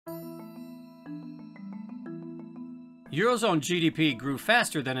Eurozone GDP grew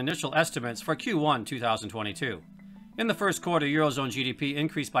faster than initial estimates for Q1 2022. In the first quarter, Eurozone GDP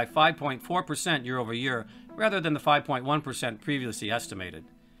increased by 5.4% year over year, rather than the 5.1% previously estimated.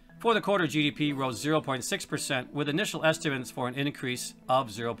 For the quarter, GDP rose 0.6%, with initial estimates for an increase of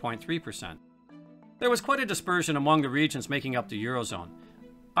 0.3%. There was quite a dispersion among the regions making up the Eurozone.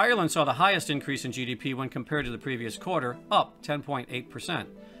 Ireland saw the highest increase in GDP when compared to the previous quarter, up 10.8%,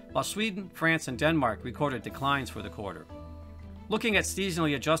 while Sweden, France, and Denmark recorded declines for the quarter. Looking at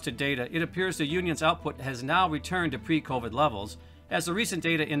seasonally adjusted data, it appears the union's output has now returned to pre-COVID levels, as the recent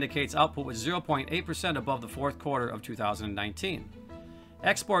data indicates output was 0.8% above the fourth quarter of 2019.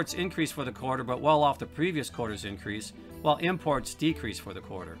 Exports increased for the quarter, but well off the previous quarter's increase, while imports decreased for the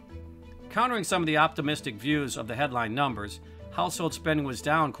quarter. Countering some of the optimistic views of the headline numbers, household spending was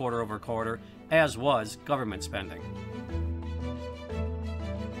down quarter over quarter, as was government spending.